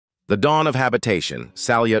The dawn of habitation,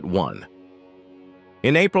 Salyut 1.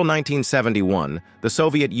 In April 1971, the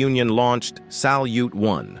Soviet Union launched Salyut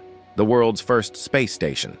 1, the world's first space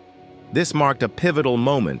station. This marked a pivotal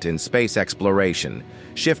moment in space exploration,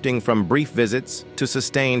 shifting from brief visits to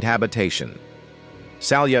sustained habitation.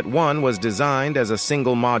 Salyut 1 was designed as a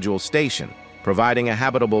single-module station, providing a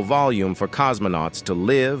habitable volume for cosmonauts to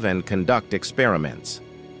live and conduct experiments.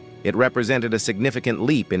 It represented a significant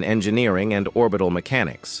leap in engineering and orbital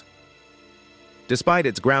mechanics. Despite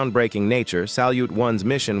its groundbreaking nature, Salyut 1's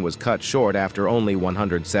mission was cut short after only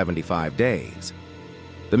 175 days.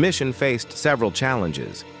 The mission faced several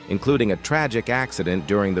challenges, including a tragic accident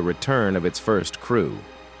during the return of its first crew.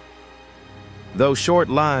 Though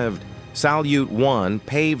short-lived, Salyut 1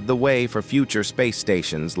 paved the way for future space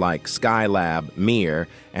stations like Skylab, Mir,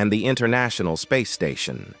 and the International Space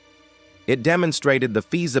Station. It demonstrated the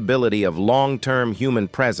feasibility of long-term human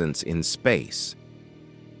presence in space,